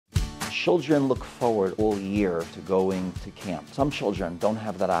Children look forward all year to going to camp. Some children don't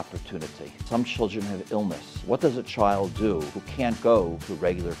have that opportunity. Some children have illness. What does a child do who can't go to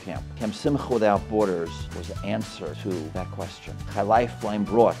regular camp? Camp Simcha Without Borders was the answer to that question. Chai Lifeline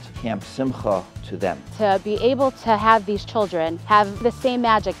brought Camp Simcha to them. To be able to have these children have the same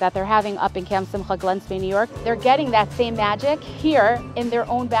magic that they're having up in Camp Simcha, Glen Spey, New York, they're getting that same magic here in their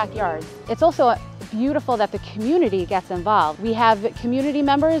own backyards. It's also beautiful that the community gets involved. We have community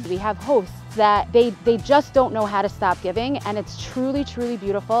members, we have hosts that they just don't know how to stop giving, and it's truly, truly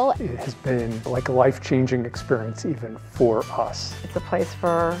beautiful. It has been like a life-changing experience even for us. It's a place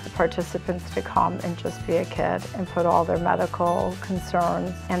for the participants to come and just be a kid and put all their medical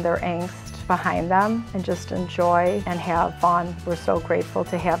concerns and their angst behind them and just enjoy and have fun. We're so grateful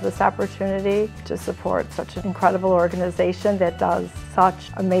to have this opportunity to support such an incredible organization that does such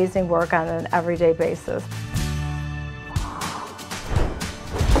amazing work on an everyday basis.